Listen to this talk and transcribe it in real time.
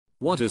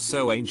What is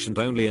so ancient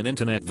only an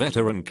internet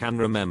veteran can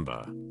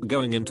remember?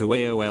 Going into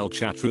AOL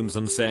chat rooms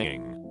and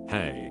saying,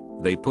 hey,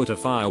 they put a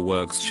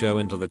fireworks show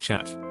into the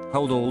chat.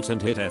 Hold Alt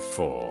and hit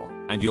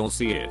F4, and you'll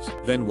see it.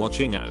 Then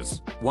watching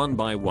as, one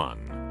by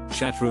one,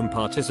 chatroom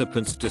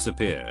participants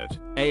disappeared.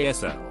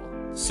 ASL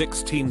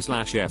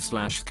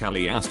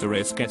 16/F/Cali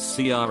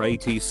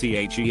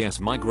 *SCRATCHES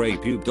my grey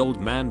pubed old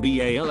man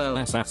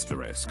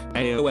BALLS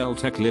AOL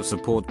tech live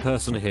support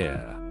person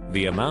here.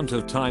 The amount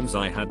of times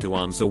I had to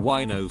answer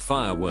why no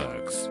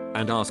fireworks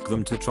and ask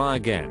them to try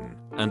again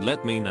and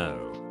let me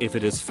know if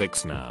it is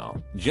fixed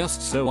now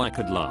just so I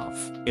could laugh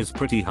is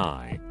pretty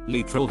high.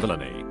 Literal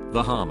villainy,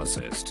 the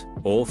pharmacist,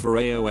 or for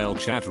AOL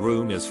chat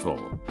room is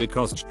full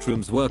because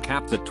chatrooms were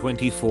capped at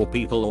 24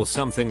 people or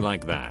something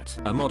like that.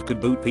 A mod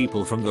could boot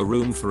people from the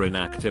room for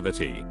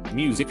inactivity.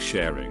 Music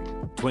sharing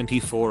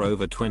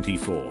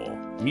 24/24.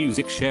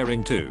 Music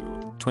sharing 2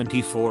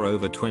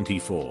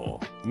 24/24.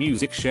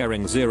 Music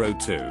sharing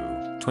 02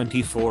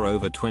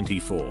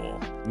 24/24.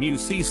 Mu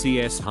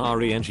CCS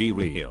Hari NG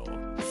Real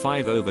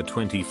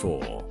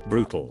 5/24.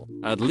 Brutal.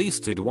 At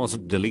least it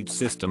wasn't delete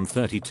system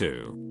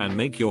 32 and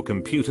make your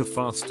computer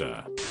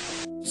faster.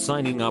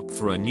 Signing up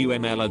for a new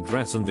email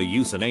address and the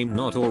username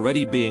not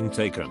already being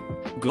taken.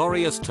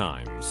 Glorious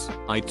times.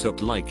 I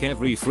took like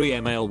every free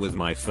email with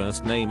my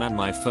first name and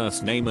my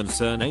first name and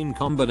surname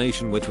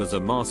combination, which was a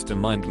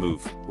mastermind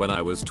move when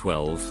I was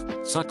 12.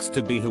 Sucks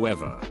to be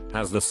whoever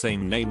has the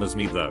same name as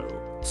me though.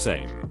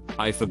 Same.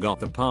 I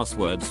forgot the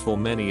passwords for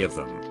many of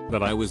them,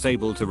 but I was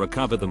able to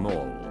recover them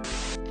all.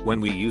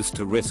 When we used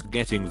to risk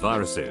getting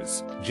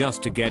viruses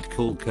just to get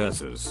cool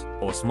cursors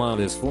or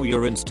smileys for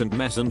your instant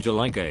messenger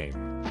like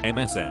AIM,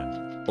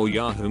 MSN, or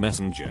Yahoo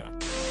Messenger.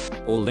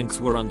 All links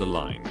were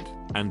underlined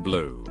and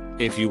blue.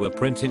 If you were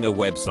printing a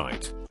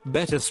website,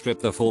 better strip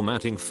the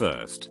formatting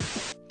first.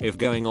 If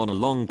going on a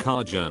long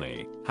car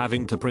journey,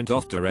 having to print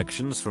off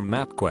directions from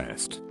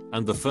MapQuest,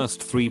 and the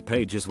first 3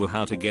 pages were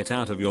how to get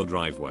out of your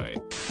driveway.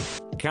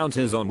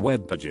 Counters on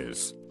web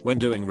pages. When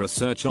doing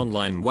research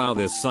online, wow,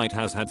 this site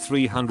has had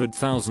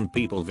 300,000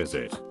 people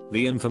visit.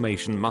 The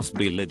information must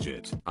be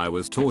legit. I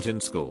was taught in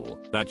school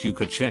that you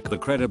could check the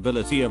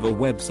credibility of a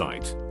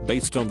website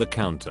based on the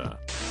counter.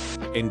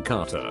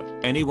 Encarta.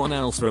 Anyone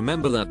else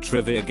remember that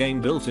trivia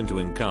game built into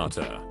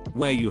Encarta,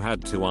 where you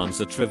had to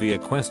answer trivia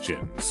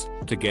questions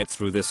to get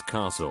through this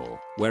castle,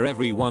 where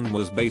everyone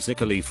was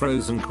basically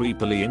frozen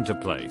creepily into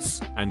place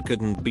and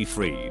couldn't be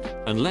freed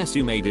unless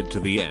you made it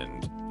to the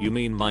end? You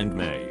mean Mind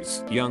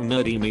Maze? Young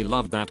nerdy me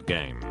loved that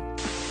game.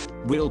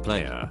 Real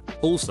Player.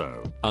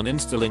 Also,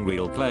 uninstalling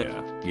Real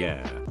Player,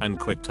 yeah, and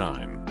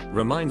QuickTime.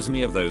 Reminds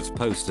me of those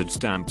postage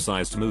stamp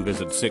sized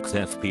movies at 6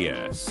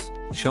 FPS.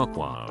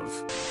 Shockwave.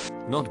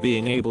 Not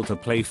being able to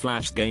play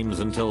Flash games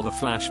until the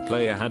Flash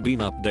player had been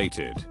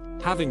updated.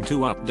 Having to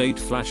update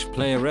Flash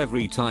player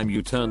every time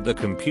you turned the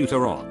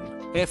computer on.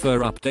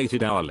 FR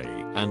updated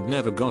hourly and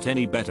never got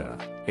any better.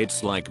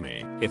 It's like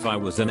me if I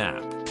was an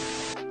app.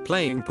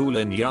 Playing pool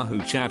in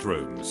Yahoo chat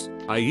rooms.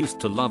 I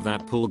used to love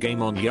that pool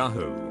game on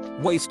Yahoo.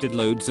 Wasted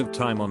loads of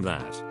time on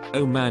that.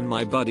 Oh man,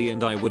 my buddy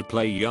and I would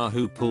play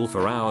Yahoo pool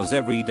for hours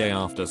every day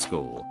after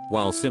school,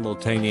 while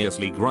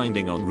simultaneously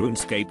grinding on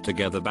RuneScape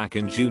together back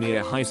in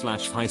junior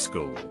high/high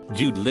school.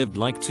 Dude lived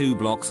like 2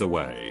 blocks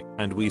away,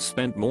 and we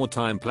spent more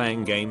time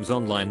playing games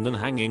online than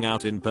hanging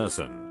out in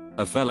person.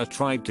 A fella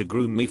tried to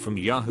groom me from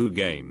Yahoo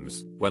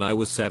Games when I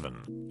was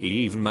 7. He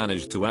even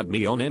managed to add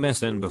me on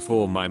MSN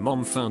before my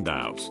mom found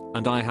out,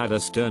 and I had a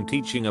stern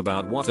teaching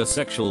about what a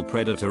sexual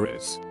predator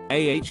is.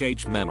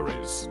 AHH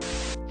memories.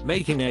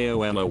 Making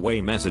AOL away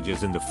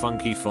messages in the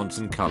funky fonts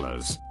and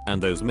colors,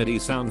 and those MIDI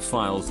sound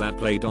files that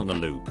played on a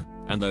loop,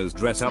 and those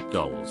dress up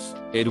dolls.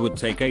 It would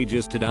take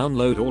ages to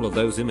download all of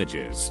those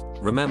images.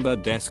 Remember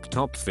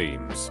desktop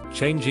themes,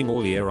 changing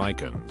all ear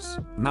icons,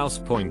 mouse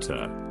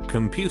pointer,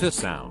 computer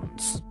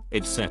sounds,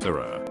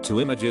 etc.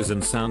 to images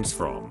and sounds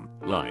from,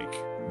 like,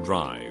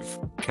 Drive,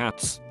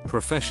 Cats,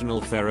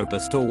 Professional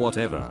Therapist or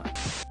whatever.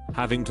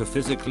 Having to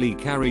physically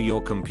carry your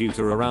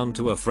computer around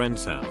to a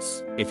friend's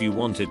house if you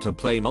wanted to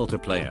play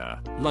multiplayer.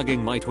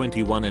 Lugging my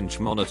 21-inch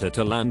monitor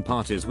to LAN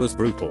parties was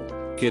brutal.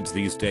 Kids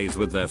these days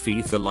with their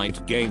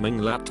Featherlight gaming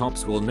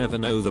laptops will never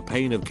know the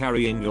pain of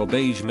carrying your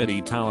beige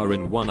MIDI tower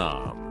in one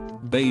arm,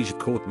 beige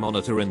court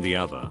monitor in the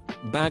other,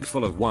 bag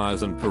full of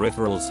wires and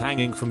peripherals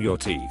hanging from your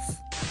teeth.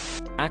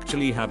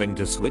 Actually having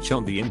to switch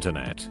on the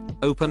internet,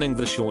 opening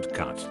the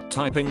shortcut,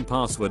 typing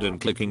password and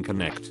clicking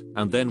connect,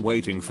 and then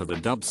waiting for the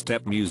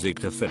dubstep music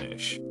to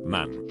finish.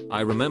 Man,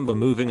 I remember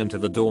moving into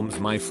the dorms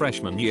my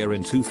freshman year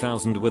in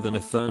 2000 with an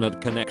Ethernet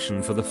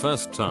connection for the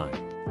first time.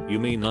 You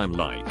mean I'm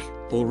like,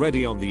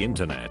 already on the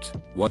internet?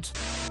 What?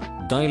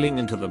 Dialing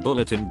into the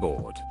bulletin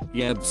board.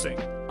 Yebsing.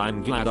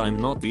 I'm glad I'm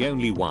not the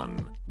only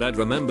one that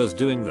remembers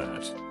doing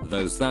that.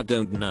 Those that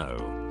don't know,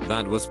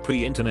 that was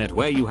pre-internet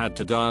where you had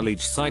to dial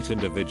each site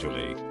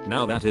individually.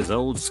 Now that is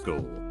old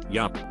school.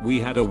 Yup, we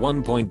had a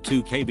 1.2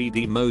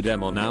 kbd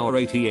modem on our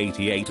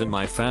 8088 and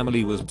my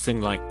family was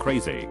psing like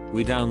crazy.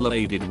 We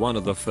downloaded one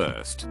of the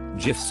first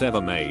GIFs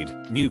ever made,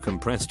 new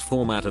compressed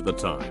format at the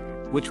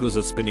time. which was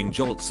a spinning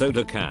jolt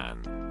soda can.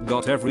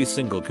 Got every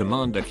single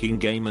Commander Keen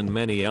game and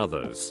many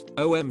others.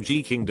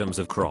 OMG Kingdoms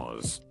of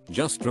Kroz.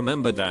 Just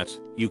remember that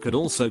you could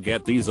also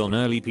get these on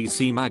early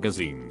PC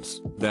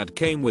magazines that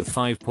came with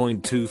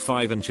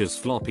 5.25 inches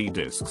floppy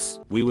disks.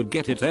 We would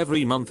get it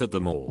every month at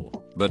the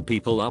mall, but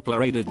people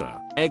uploaded the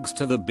eggs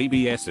to the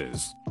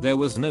BBSs. There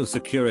was no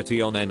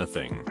security on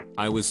anything.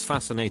 I was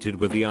fascinated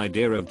with the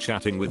idea of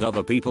chatting with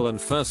other people and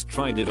first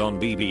tried it on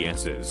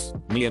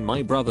BBSs. Me and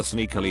my brother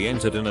sneakily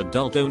entered an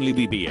adult only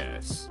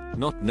BBS,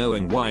 not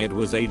knowing why it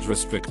was age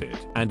restricted,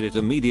 and it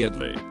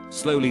immediately,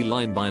 slowly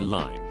line by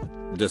line,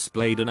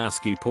 displayed an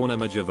ASCII porn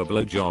image of a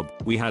blowjob.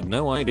 We had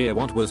no idea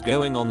what was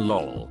going on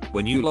lol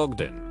when you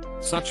logged in.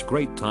 Such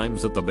great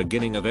times at the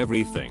beginning of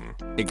everything.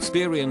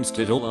 Experienced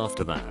it all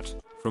after that.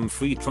 From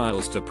free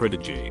trials to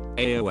Prodigy,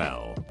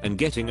 AOL, and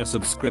getting a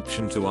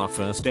subscription to our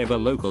first ever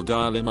local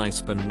dial-in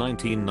ISP in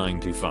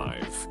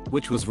 1995,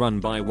 which was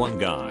run by one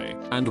guy,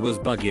 and was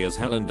buggy as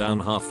hell and down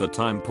half the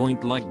time.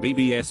 Point like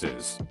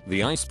BBS's, the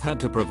ISP had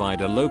to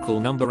provide a local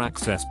number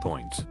access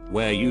point,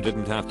 where you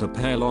didn't have to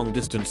pay long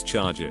distance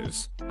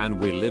charges, and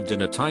we lived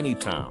in a tiny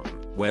town,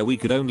 where we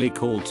could only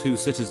call two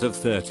cities of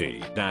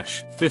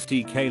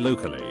 30-50k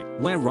locally,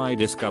 where I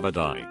discovered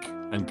Ike,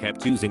 and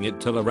kept using it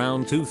till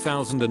around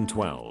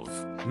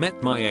 2012.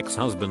 Met my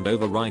ex-husband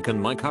over Ike, and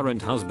my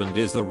current husband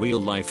is the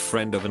real-life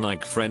friend of an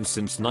Ike friend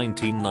since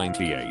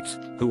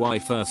 1998, who I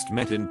first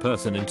met in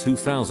person in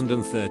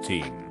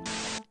 2013.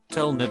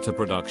 Telnet to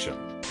production.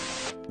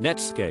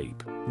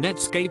 Netscape,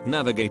 Netscape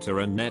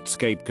Navigator and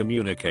Netscape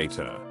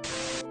Communicator.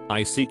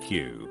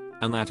 ICQ,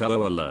 and that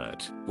OO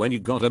alert when you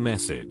got a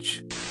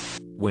message.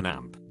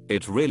 Winamp,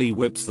 it really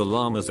whips the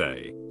llamas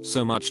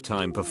so much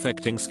time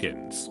perfecting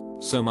skins.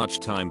 So much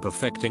time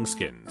perfecting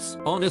skins.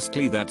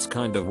 Honestly, that's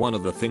kind of one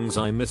of the things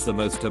I miss the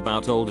most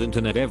about old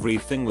internet.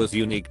 Everything was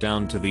unique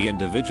down to the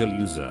individual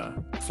user.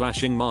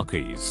 Flashing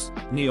marquees,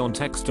 neon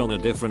text on a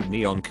different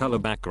neon color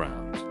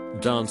background,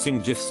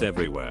 dancing gifs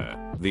everywhere.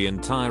 The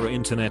entire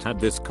internet had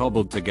this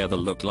cobbled together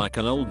look like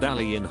an old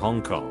alley in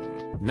Hong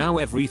Kong. Now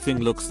everything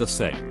looks the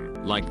same,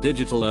 like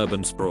digital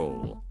urban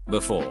sprawl.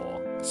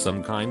 Before,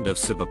 some kind of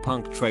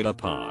cyberpunk trailer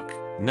park.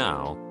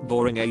 Now,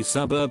 boring a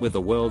suburb with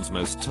the world's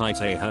most tight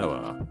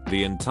hoa.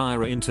 The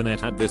entire internet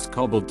had this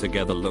cobbled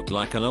together look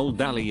like an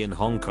old alley in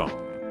Hong Kong.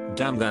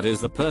 Damn, that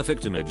is the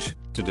perfect image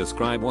to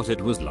describe what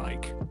it was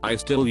like. I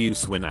still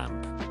use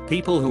Winamp.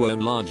 People who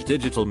own large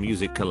digital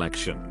music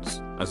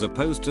collections, as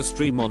opposed to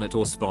stream on it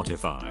or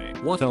Spotify.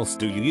 What else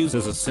do you use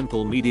as a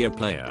simple media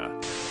player?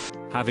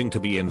 Having to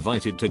be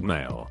invited to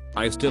Gmail.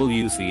 I still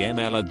use the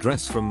email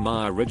address from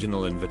my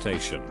original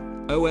invitation.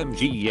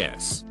 OMG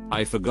yes,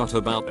 I forgot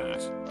about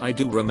that. I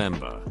do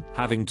remember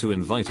having to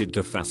invited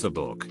to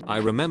Facebook. I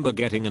remember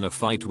getting in a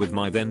fight with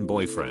my then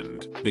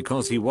boyfriend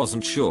because he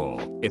wasn't sure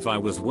if I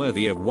was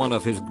worthy of one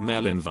of his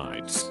Gmail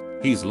invites.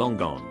 He's long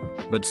gone,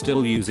 but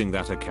still using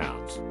that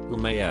account.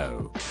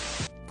 LMAO.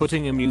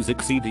 Putting a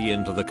music CD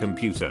into the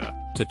computer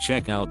to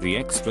check out the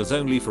extras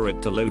only for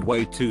it to load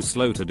way too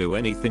slow to do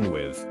anything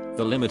with.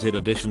 The limited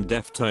edition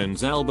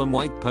Deftones album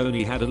White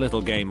Pony had a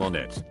little game on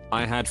it.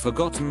 I had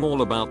forgotten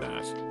all about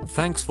that.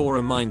 Thanks for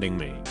reminding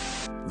me.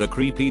 The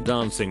creepy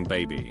dancing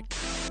baby.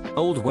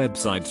 Old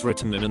websites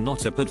written in a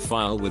Notepad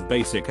file with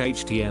basic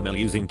HTML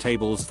using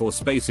tables for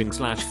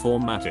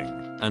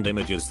spacing/formatting, and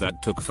images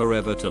that took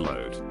forever to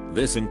load.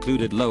 This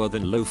included lower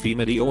than low-fi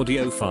MIDI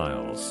audio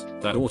files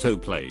that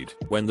auto-played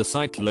when the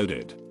site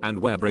loaded,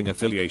 and WebRing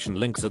affiliation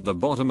links at the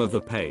bottom of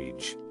the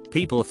page.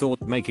 People thought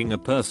making a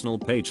personal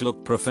page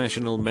look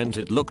professional meant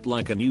it looked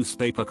like a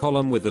newspaper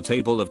column with the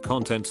table of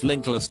contents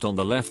link list on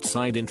the left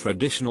side in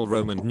traditional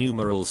Roman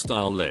numeral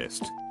style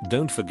list.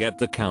 Don't forget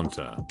the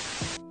counter.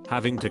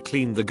 Having to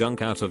clean the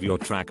gunk out of your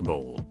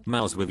trackball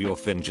mouse with your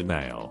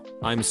fingernail.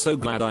 I'm so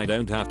glad I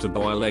don't have to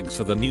boil eggs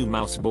for the new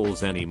mouse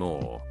balls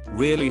anymore.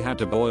 Really had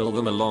to boil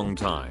them a long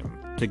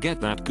time to get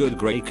that good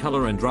grey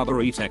color and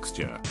rubbery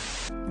texture.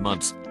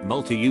 MUDs,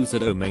 multi-user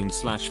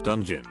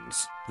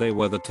domain/dungeons. They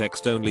were the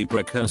text-only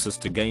precursors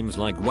to games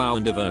like WoW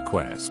and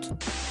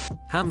EverQuest.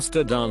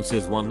 Hamster dance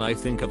is one I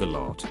think of a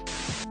lot.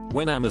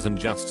 When Amazon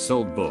just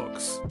sold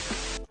books.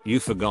 You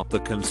forgot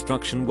the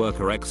construction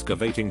worker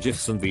excavating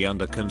GIFs and the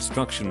under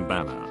construction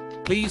banner.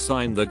 Please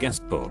sign the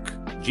guest book.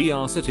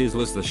 GR Cities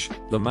was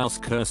the mouse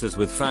cursors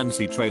with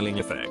fancy trailing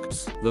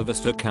effects. The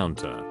Vista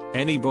counter.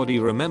 Anybody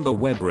remember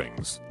web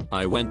rings?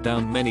 I went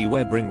down many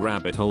web ring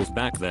rabbit holes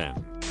back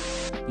then.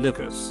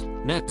 Lucas,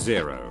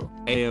 NetZero,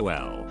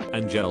 AOL,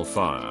 and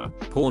Gelfire.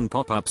 Porn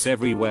pop-ups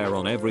everywhere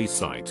on every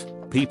site.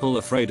 People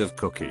afraid of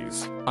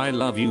cookies. I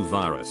love you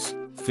virus.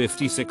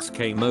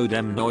 56k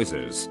modem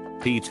noises.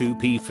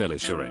 P2P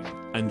filishering,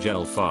 and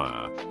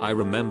Gelfire. I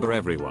remember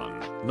everyone,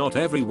 not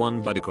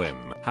everyone but Equim,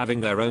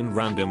 having their own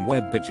random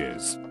web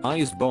pages,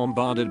 eyes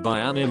bombarded by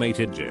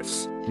animated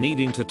GIFs,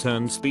 needing to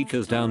turn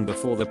speakers down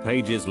before the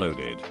pages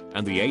loaded,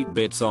 and the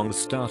 8-bit songs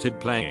started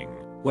playing.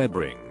 Web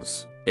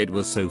rings. It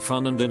was so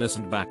fun and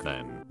innocent back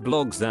then.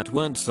 Blogs that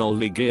weren't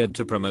solely geared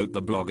to promote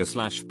the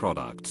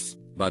blogger/products,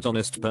 but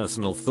honest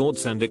personal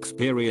thoughts and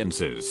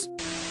experiences.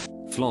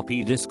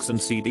 floppy disks and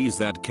CDs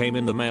that came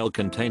in the mail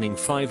containing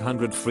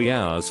 500 free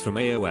hours from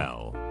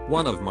AOL.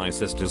 One of my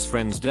sister's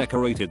friends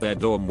decorated their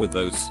dorm with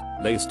those.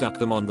 They stuck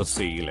them on the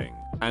ceiling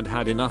and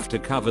had enough to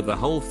cover the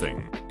whole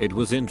thing. It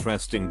was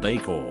interesting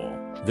decor.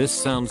 This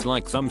sounds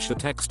like some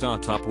tech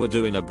startup were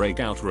doing a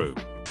breakout room.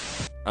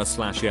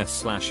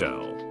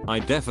 /S/L. I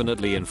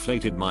definitely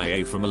inflated my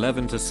A from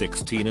 11 to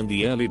 16 in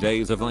the early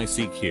days of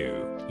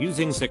ICQ,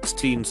 using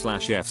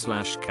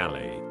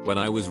 16/F/Cali when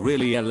I was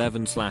really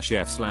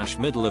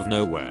 11/F/middle of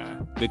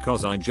nowhere,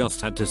 because I just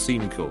had to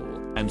seem cool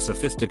and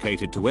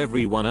sophisticated to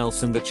everyone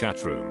else in the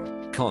chat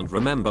room. Can't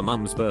remember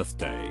mum's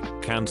birthday,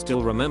 can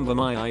still remember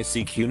my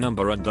ICQ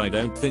number, and I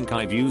don't think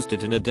I've used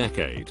it in a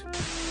decade.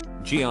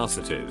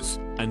 Geocities,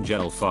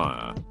 Angel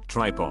Fire,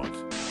 Tripod.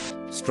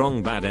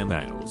 Strong bad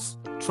emails.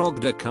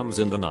 Trogdor comes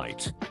in the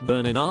night,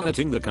 burning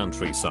arting the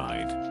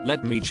countryside.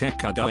 Let me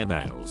check our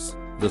emails.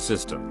 The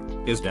system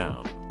is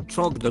down.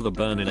 Trogdor the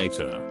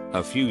Burninator.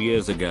 A few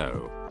years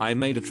ago, I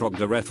made a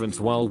Trogdor reference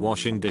while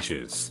washing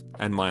dishes,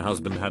 and my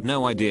husband had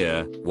no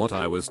idea what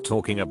I was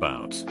talking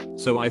about.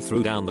 So I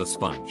threw down the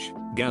sponge,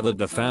 gathered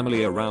the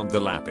family around the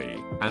lappy,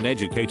 and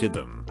educated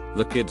them.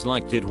 The kids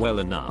liked it well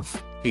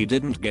enough. He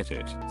didn't get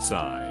it.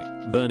 Sigh.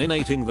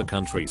 Burninating the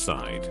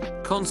countryside.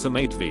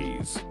 Consummate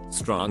V's.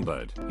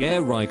 Strongbird.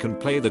 Yeah, I can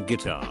play the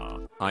guitar.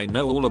 I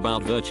know all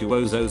about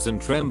virtuosos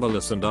and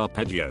trembolus and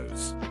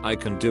arpeggios. I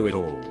can do it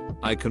all.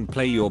 I can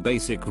play your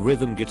basic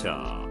rhythm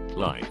guitar,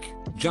 like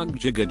jug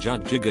jigga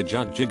jug jigga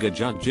jug jigga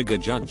jug jigga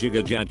jug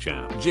jigga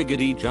jaja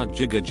jiggity jug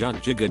jigga jug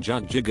jigga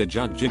jug jigga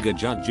jug jigga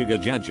jug jigga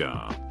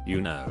jaja.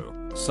 You know,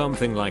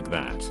 something like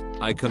that.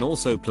 I can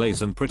also play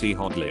some pretty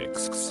hot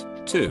licks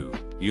too.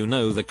 You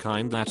know, the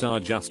kind that are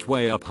just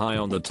way up high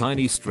on the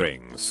tiny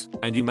strings,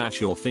 and you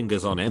mash your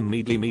fingers on them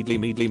meedly meedly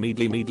meedly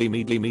meedly meedly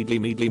meedly meedly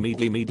meedly meedly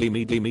meedly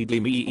meedly meedly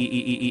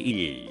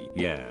meedly.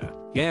 Yeah,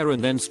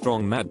 and then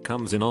Strong Mad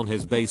comes in on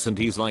his bass and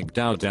he's like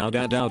dow dow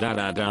dow dow dow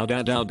dow dow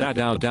dow dow dow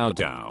dow dow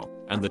dow.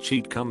 And the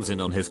cheat comes in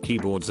on his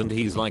keyboards and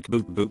he's like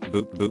boop boop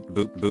boop boop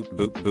boop boop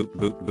boop boop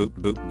boop boop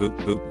boop boop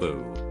boop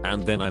boop.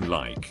 And then I'm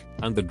like,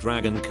 and the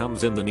dragon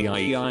comes in the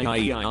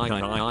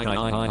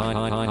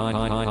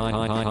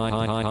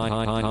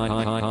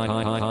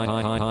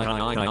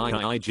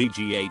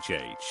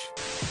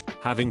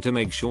IGGHH. Having to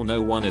make sure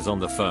no one is on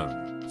the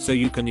phone, so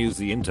you can use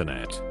the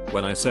internet.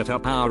 When I set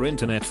up our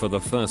internet for the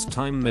first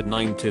time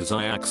mid-90s,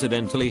 I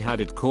accidentally had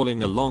it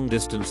calling a long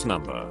distance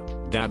number.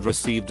 Dad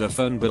received a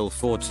phone bill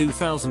for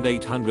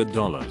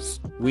 $2,800.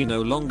 We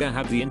no longer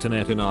had the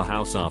internet in our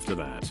house after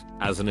that.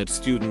 As an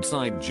student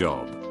side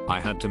job, I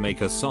had to make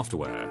a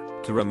software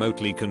to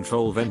remotely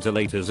control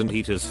ventilators and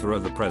heaters for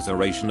the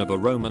preservation of a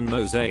Roman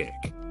mosaic.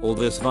 All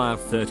this via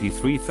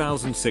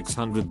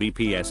 33,600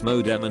 bps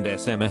modem and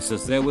SMS,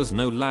 as there was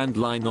no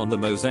landline on the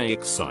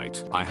mosaic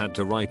site. I had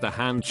to write the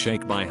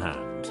handshake by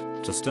hand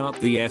to start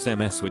the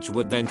SMS, which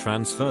would then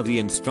transfer the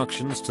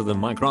instructions to the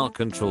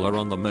microcontroller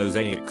on the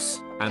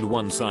mosaics. And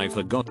once I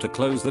forgot to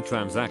close the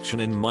transaction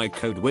in my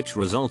code, which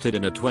resulted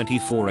in a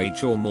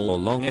 24H or more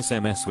long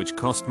SMS, which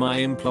cost my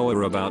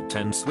employer about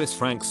 10 Swiss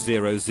francs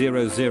 000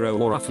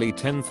 or roughly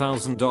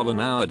 $10,000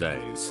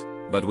 nowadays.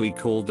 But we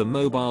called the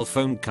mobile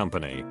phone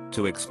company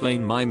to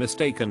explain my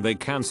mistake and they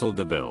cancelled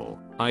the bill.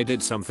 I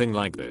did something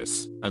like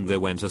this, and there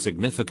went a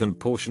significant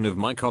portion of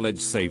my college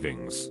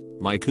savings.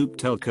 My Coop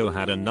telco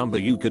had a number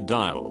you could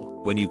dial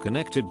when you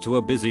connected to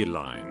a busy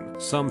line,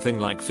 something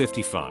like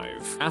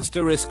 55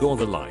 asterisk or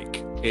the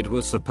like. It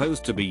was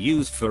supposed to be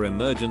used for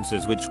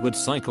emergencies, which would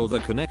cycle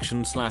the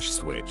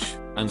connection/switch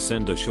and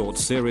send a short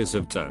series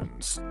of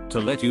tones to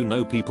let you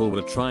know people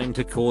were trying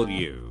to call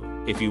you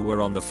if you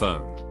were on the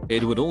phone.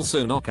 It would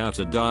also knock out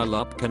a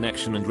dial-up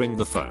connection and ring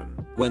the phone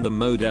when the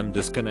modem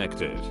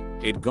disconnected.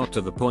 It got to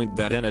the point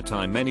that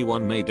anytime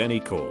anyone made any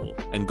call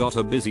and got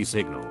a busy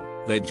signal,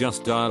 they'd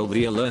just dial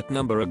the alert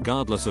number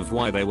regardless of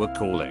why they were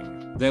calling.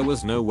 There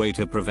was no way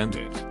to prevent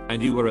it,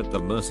 and you were at the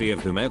mercy of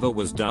whomever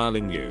was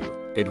dialing you.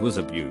 It was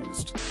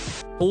abused.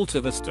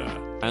 Alta Vista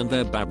and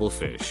their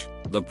Babelfish,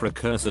 the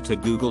precursor to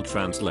Google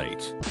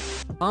Translate.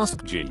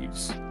 Ask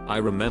Jeeves. I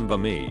remember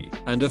me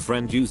and a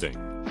friend using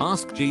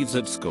Ask Jeeves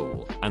at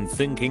school and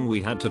thinking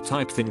we had to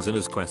type things in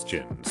as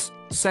questions.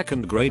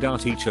 Second grade, our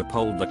teacher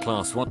polled the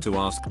class what to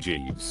ask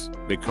Jeeves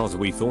because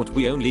we thought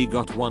we only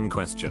got one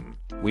question.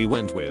 We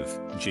went with,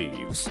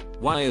 Jeeves,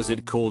 why is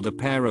it called a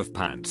pair of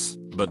pants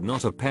but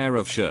not a pair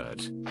of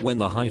shirt? When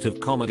the height of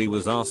comedy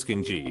was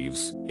asking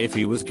Jeeves if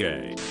he was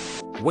gay.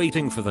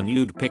 Waiting for the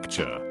nude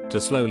picture to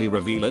slowly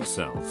reveal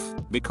itself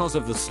because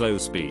of the slow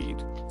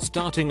speed.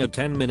 Starting a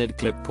 10-minute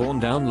clip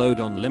porn download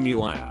on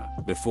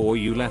LimeWire before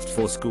you left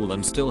for school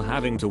and still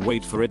having to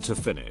wait for it to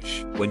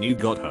finish when you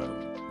got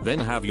home. Then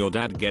have your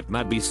dad get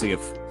mad BC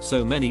of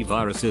so many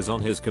viruses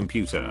on his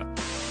computer.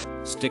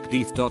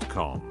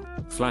 Stickteeth.com.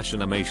 Flash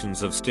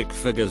animations of stick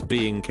figures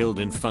being killed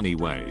in funny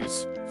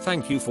ways.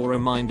 Thank you for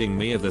reminding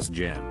me of this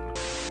gem.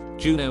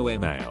 Juno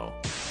email.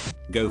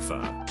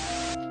 Gopher.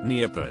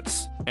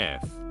 Neopets.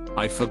 F.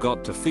 I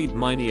forgot to feed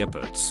my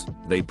Neopets.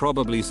 They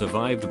probably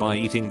survived by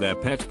eating their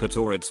pet pet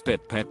or its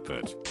pet.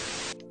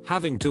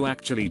 Having to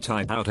actually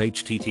type out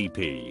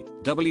http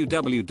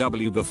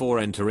www before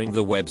entering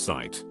the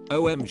website.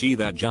 OMG,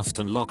 that just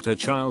unlocked a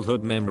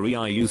childhood memory.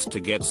 I used to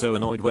get so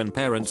annoyed when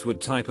parents would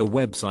type a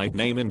website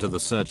name into the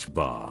search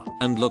bar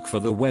and look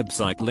for the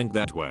website link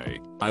that way.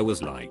 I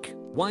was like,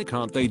 why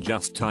can't they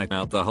just type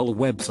out the whole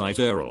website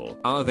URL?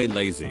 Are they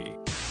lazy?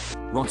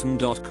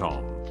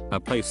 Rotten.com, a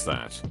place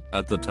that,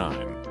 at the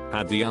time,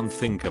 had the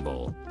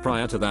unthinkable.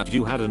 Prior to that,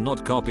 you had an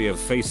odd copy of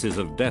Faces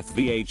of Death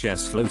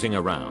VHS floating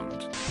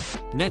around.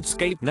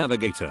 Netscape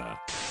Navigator.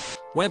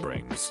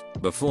 Webrings.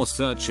 Before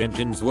search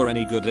engines were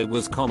any good, it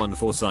was common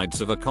for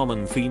sites of a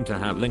common theme to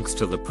have links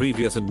to the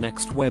previous and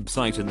next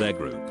website in their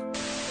group.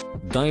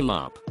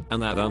 Dial-up, and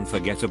that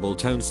unforgettable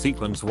tone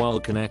sequence while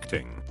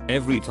connecting.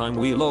 Every time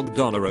we logged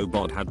on, a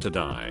robot had to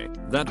die.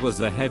 That was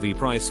the heavy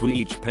price we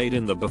each paid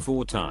in the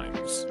before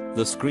times.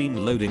 The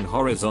screen loading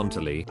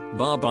horizontally,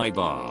 bar by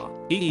bar.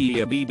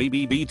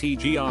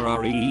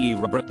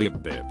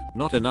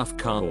 Not enough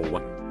car or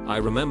one. I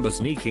remember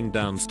sneaking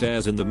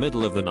downstairs in the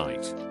middle of the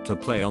night to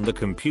play on the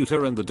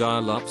computer and the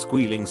dial-up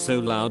squealing so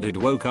loud it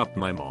woke up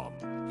my mom.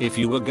 If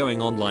you were going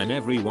online,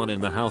 everyone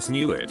in the house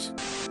knew it.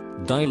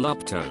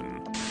 Dial-up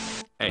tone.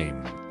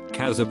 AIM.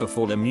 Kazaa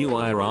before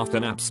LeMUI after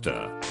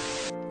Napster.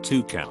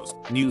 2 cows,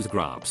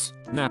 Newsgraphs,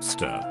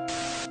 Napster.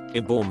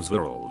 Iborm's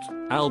World,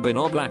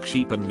 Albino Black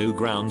Sheep and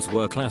Newgrounds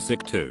were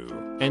classic too.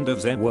 End of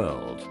Zen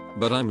World,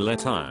 but I'm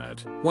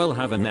tired. Well,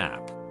 have a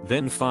nap.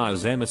 Then fire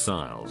Zen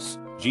missiles.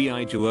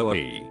 G.I. Joe,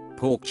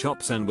 pork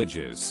chop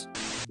sandwiches.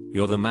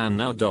 You're the man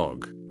now,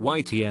 dog.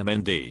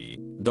 YTMND,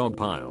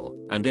 Dogpile,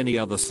 and any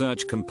other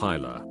search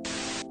compiler.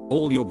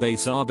 All your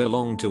base are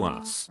belong to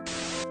us.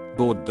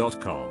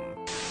 Board.com.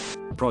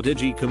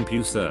 Prodigy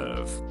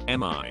CompuServe,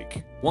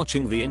 Mike.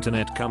 Watching the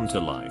internet come to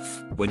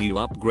life when you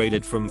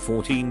upgraded from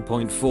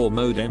 14.4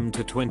 modem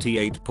to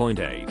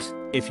 28.8.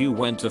 If you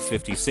went to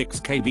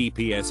 56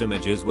 kbps,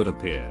 images would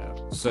appear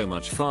so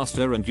much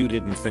faster and you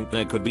didn't think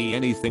there could be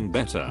anything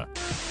better.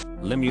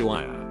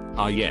 LeMUI.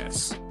 Ah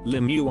yes,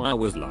 LeMUI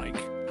was like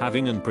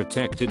having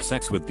unprotected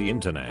sex with the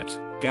internet.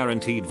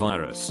 Guaranteed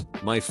virus.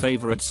 My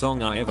favorite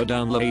song I ever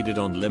downloaded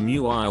on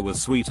LeMUI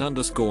was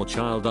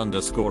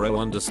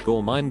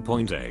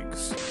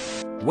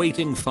sweet_child_mine.eggs.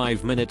 Waiting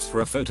 5 minutes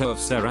for a photo of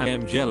Sarah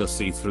M.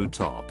 Jealousy through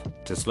top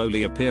to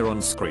slowly appear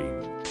on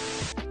screen.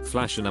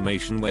 Flash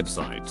animation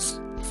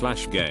websites.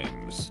 Flash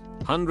games.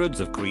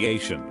 Hundreds of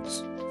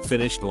creations.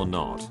 Finished or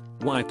not.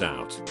 Wiped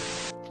out.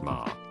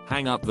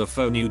 Hang up the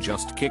phone, you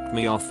just kicked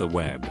me off the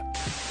web.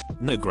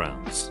 No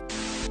grounds.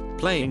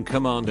 Playing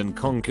Command and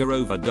Conquer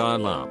over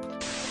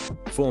dial-up.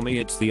 For me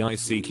it's the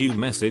ICQ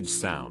message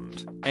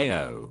sound.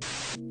 AO.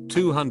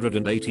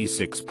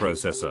 286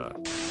 processor.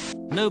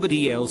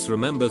 Nobody else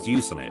remembers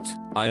using it.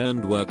 I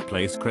earned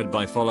workplace cred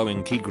by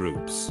following key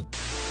groups.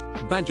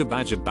 Badger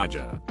badger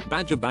badger.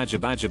 Badger badger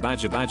badger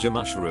badger badger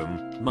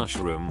mushroom.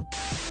 Mushroom.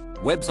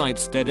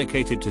 Websites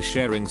dedicated to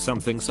sharing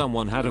something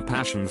someone had a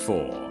passion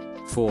for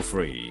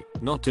free,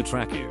 not to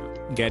track you.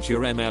 Get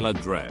your email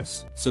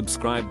address,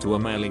 subscribe to a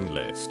mailing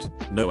list,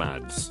 no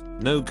ads,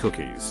 no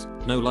cookies,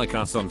 no like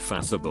us on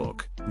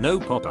Facebook, no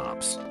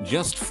pop-ups,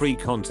 just free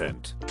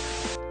content.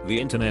 The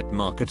internet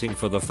marketing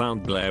for the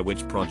found Blair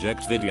Witch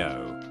Project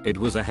video. It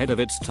was ahead of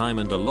its time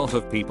and a lot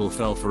of people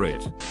fell for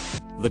it.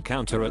 The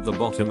counter at the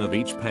bottom of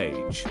each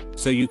page,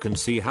 so you can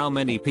see how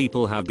many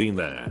people have been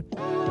there.